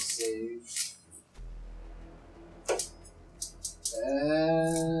 16 to save.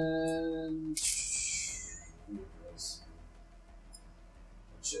 And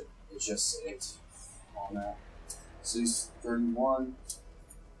it just saved on that. So he's 31.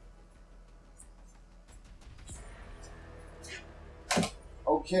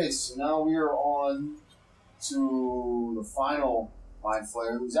 Okay, so now we are on to the final Mind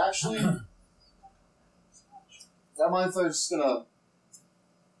Flayer, who's actually that Mind Flayer's just gonna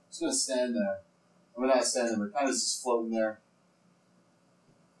stand there. I mean, not stand there, but kind of just floating there.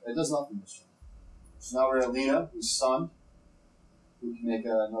 It does nothing this turn. So now we're at Lena, who's stunned. Who can make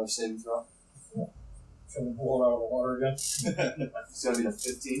another saving throw? Should we pull it out of the water again? It's gonna be a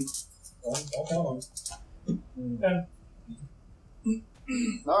 15. Okay. 10.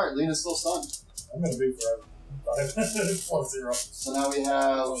 Alright, Lena's still stunned. I'm gonna be forever. Plus 0. So now we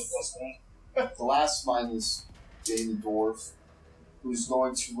have the last mindless being the dwarf, who's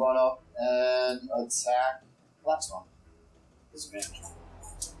going to run up and attack Blackstorm. Disadvantage.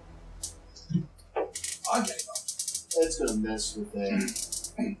 I'm getting up. It's gonna miss with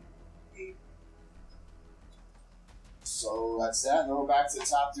a. So that's that. Then we're back to the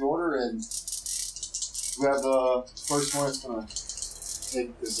top of the order, and we have the first one that's gonna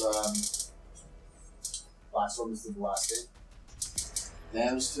take because Blackstorm is the last hit.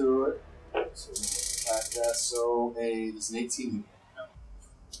 Damage to it. So we can attack that. So it's an 18.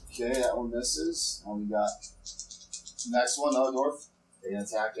 Okay, that one misses. And we got next one, another dwarf. They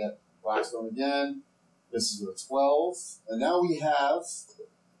attack at Blackstorm again. This is with a 12. And now we have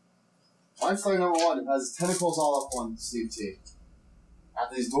Mind Flayer number 1. It has tentacles all up on Steve T.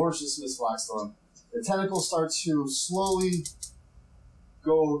 After these dwarves dismiss Blackstorm, the tentacles start to slowly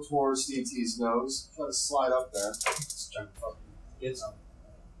go towards Steve T's nose. Try to slide up there. Just trying to fucking get some.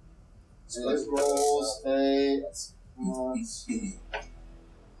 And it rolls a.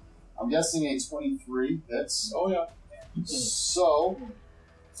 I'm guessing a 23 hits. Oh, yeah. So.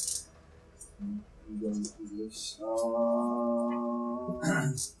 I'm going to do this.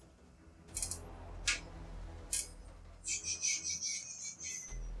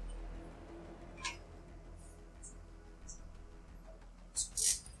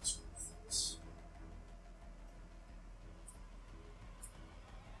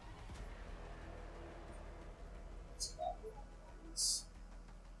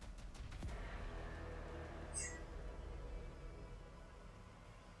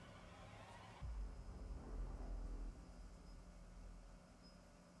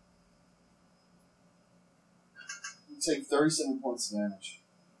 Take 37 points of damage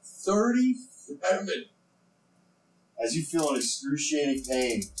 37. as you feel an excruciating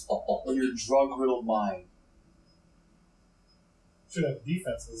pain in your drug-riddled mind. Should have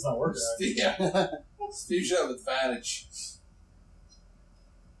defense, but it's not working. Steve, yeah. Steve should have advantage.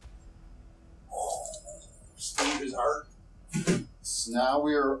 Oh, Steve is hurt. So now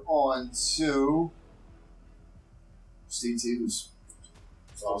we are on to Steve T, who's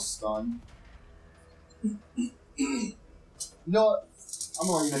all stunned. You know what? I'm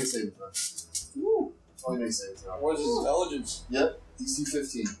gonna let you make a saving throw. Only makes sense. What is his intelligence? DC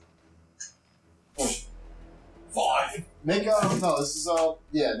 15. 5. Make no, this is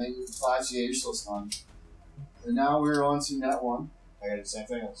make it 5, so yeah, you're still stunned. And now we're on to net 1. I gotta do the same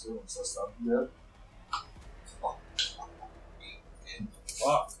thing. I'm still stuck. Yep.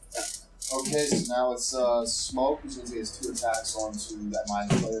 Fuck. Okay, so now it's Smoke, which means he has 2 attacks onto that mind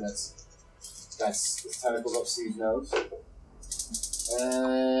player that's his tentacles up Steve's nose.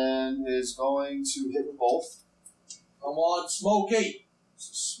 And is going to hit with both. Come on, Smokey.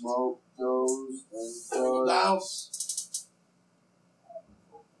 So Smoke goes and Down. does.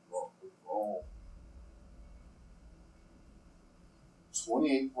 Roll.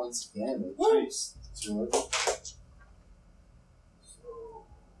 28 points of damage. Nice. To it.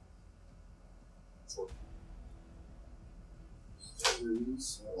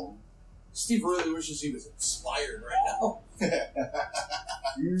 So Steve really wishes he was inspired right now.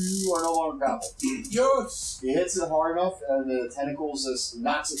 you are no longer grappled. Yes. He hits it hard enough, and the tentacles just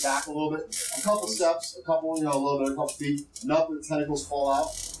knocks it back a little bit. A couple steps, a little bit, a couple feet. Enough that the tentacles fall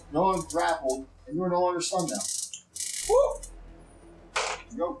out. No longer grappled, and you are no longer stunned now. Woo.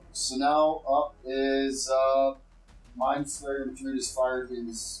 Go. So now up is Mind Flare. Madrid has fired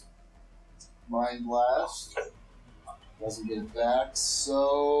his Mind Blast. Doesn't get it back,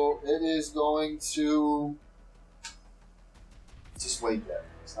 so it is going to just wait there.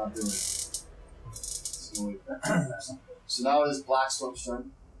 It's not doing it. It's gonna wait there. So now it is Blackstorm's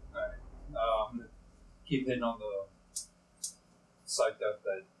turn. I'm gonna keep hitting on the psyched up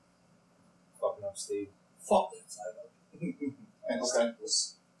that fucking up Steve. Fuck that side up. And his Okay.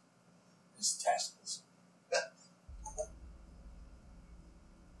 tentacles. His testicles.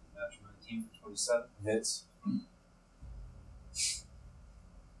 Natural 19 for 27. Hits.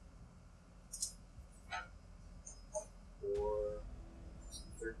 For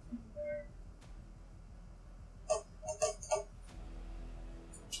 13 there.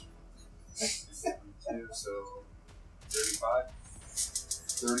 Two, so 35.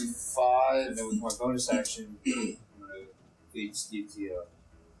 35. And then with my bonus action, I'm gonna feed Steve the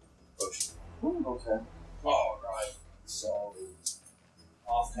potion. Okay. All right. So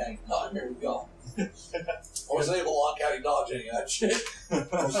Off tank. Oh, here we go. I was able to lock out and dodge any of that shit.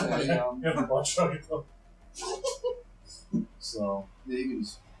 okay, You have a bunch of it. so yeah, you can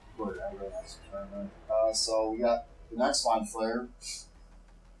just put it out right now. So we got the next Mind Flare,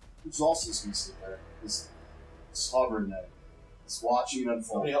 which is also just gonna sit there. It's hovering there. It's watching it How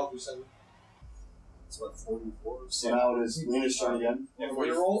unfold. many health you send? It's what, 44? So now it is Lena's turn again. Yeah, What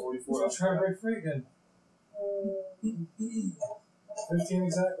do you roll? 44. Let's try to break free again. 15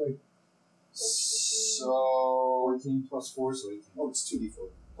 exactly. So 14 plus 4, so 18. Oh, it's 2d4.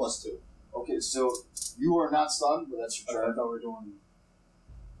 Plus 2. okay, so you are not stunned, but that's your I turn. thought we were doing.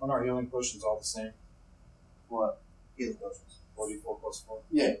 On our healing potions, all the same. What? Healing potions. 44 plus 4.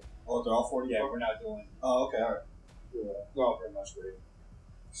 Yeah. Oh, they're all 44? Yeah, we're not doing. Oh, okay, alright. Well, pretty much great.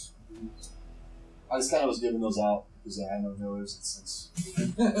 I just kind of was giving those out because I had no healers since.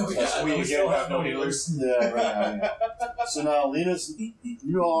 We again have no healers. Yeah, right. Yeah. So now Lena's you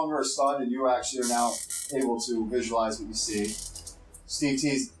no longer are stunned, and you actually are now able to visualize what you see. Steve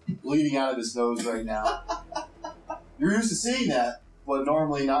T's bleeding out of his nose right now. You're used to seeing that, but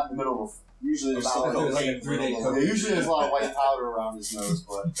normally not in the middle of. Usually there's About still like a 3-day yeah, usually there's a lot of white powder around his nose,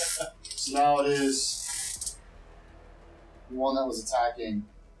 but so now it is the one that was attacking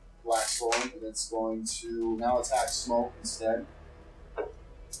Blackstorm, and it's going to now attack Smoke instead,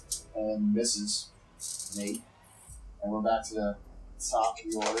 and misses Nate. And we're back to the top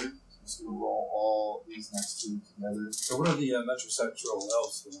of the order. I'm just going to roll all these next two together. So, what are the metrosexual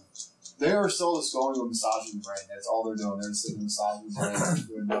elves doing? They are still just going with massaging the brain. That's all they're doing. They're just sitting massaging the brain,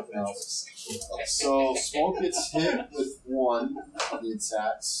 doing nothing else. So Smoke gets hit with one of the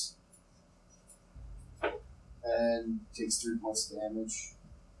attacks and takes 3 points of damage.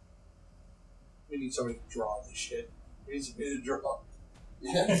 We need somebody to draw this shit. We need somebody to draw.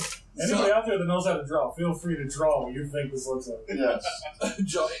 Yeah. Anybody out there that knows how to draw, feel free to draw what you think this looks like. Yes.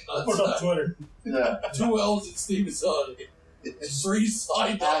 Giant Put it on nuts. Twitter. Yeah. 2 L's and Steven's on it. 3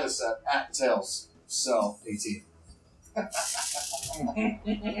 side Data set at tails. So 18.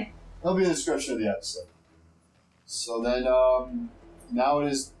 That'll be the description of the episode. So then, now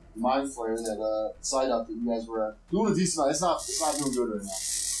it is Mind Flare that side up that you guys were doing a decent amount. It's not doing good right now.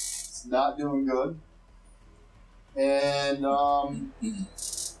 It's not doing good. And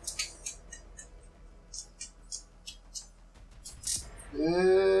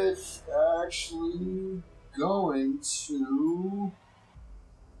it's actually going to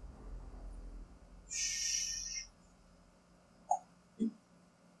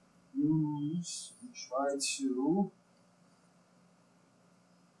use try to.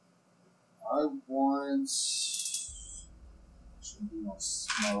 I want. Should be no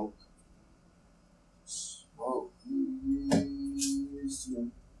smoke. Smoke needs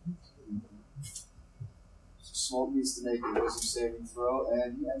to. Smoke needs to make a wisdom saving throw,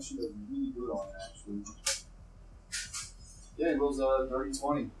 and he actually does really good on it, actually. Yeah, he rolls a dirty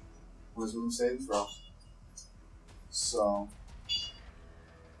 20. Wisdom saving throw. So,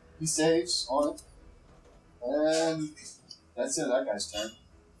 he saves on it, and that's it, that guy's turn.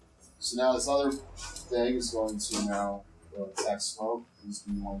 So now this other thing is going to now attack Smoke. He's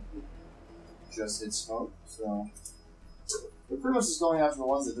going to want to just hit Smoke, so they're pretty much just going after the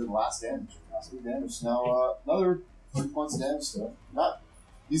ones that did the last damage. Last big damage. Now, another 30 points of damage to it.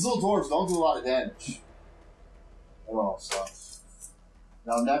 These little dwarves don't do a lot of damage at all, so.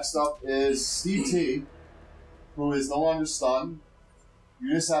 Now next up is Steve T, who is no longer stunned.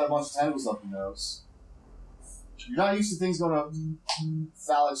 You just had a bunch of tentacles up your nose. You're not used to things going up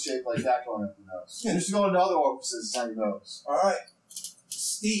phallic shape like that going up your nose. You're used to going to other orifices on your nose. Alright.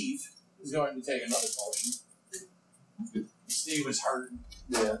 Steve is going to take another potion. Steve is hurt.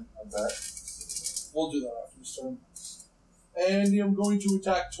 Yeah, I bet. We'll do that after this turn. And I'm going to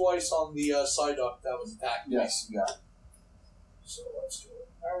attack twice on the Psyduck that was attacked. Yes, you got it. So let's do it.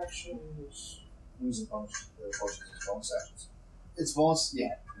 Actions. Use the potion. The potion is bonus actions. It's bonus,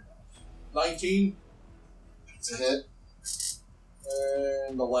 yeah. 19 It's a hit.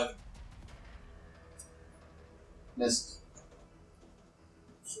 and 11. Misses.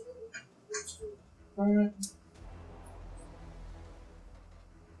 So let's do that.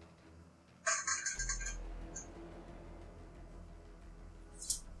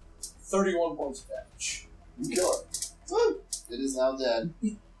 31 points of damage. You kill it. Woo! It is now dead.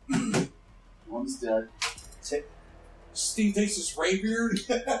 One's dead. Steve takes his rapier.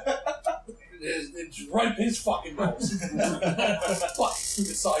 It's right in his fucking nose. Fuck,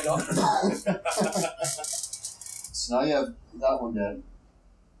 stupid side up. So now you have that one dead.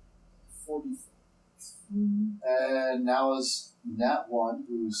 44. And now is Nat 1,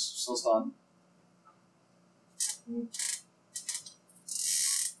 who's still stunned.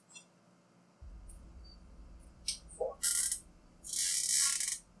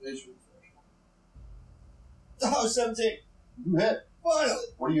 Oh, 17. You hit. Finally.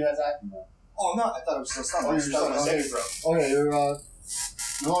 What are you attacking now? Oh, I'm not. I thought it was still stunned. Oh, I you're just thought it was stunned. saving throw. Okay, you're no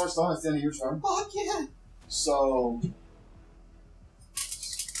longer stunned. It's the end of your turn. Fuck yeah. So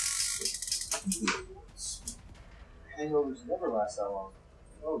Hangovers never last that long.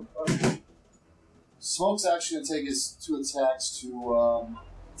 Oh, okay. Smoke's actually going to take his 2 attacks to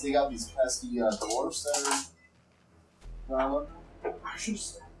take out these pesky dwarves that are around him. I should have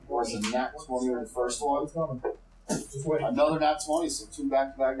said. Was a nat 20 or the first one? Just wait. Another nat 20, so 2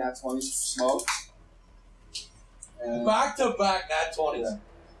 back-to-back nat 20s for Smoke. And Back to back nat 20s.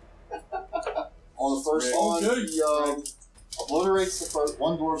 yeah. On the first one, Okay. he obliterates the first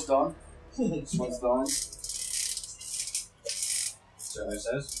one. Dwarf's done. This one's done. So it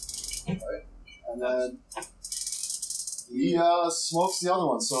says. And then he smokes the other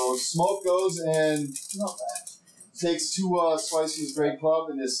one. So Smoke goes and takes 2 swipes from his great club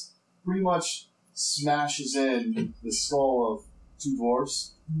and just pretty much smashes in the skull of 2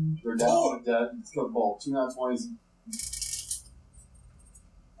 dwarfs. They're down and dead. It's got a ball. 2 nat 20s.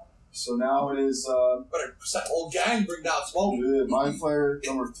 So now it is Better set whole gang bring down Smoke. Mind Flayer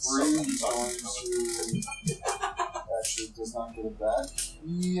number 3. He's going to actually does not get it back.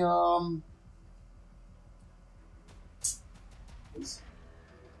 He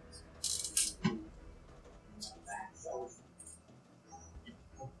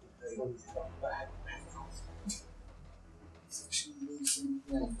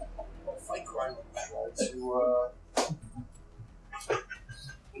Fight crime.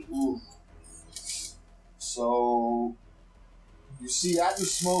 Ooh. So you see after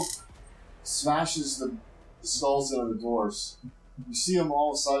Smoke smashes the skulls into the dwarfs, you see him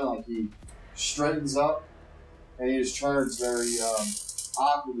all of a sudden like he straightens up and he just turns very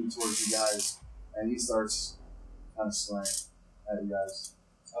awkwardly towards you guys and he starts kind of slaying at you guys.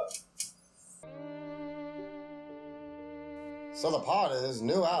 So the party's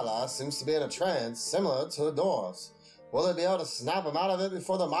new ally seems to be in a trance similar to the dwarves. Will they be able to snap them out of it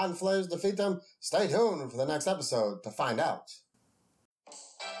before the Mind Flayers defeat them? Stay tuned for the next episode to find out.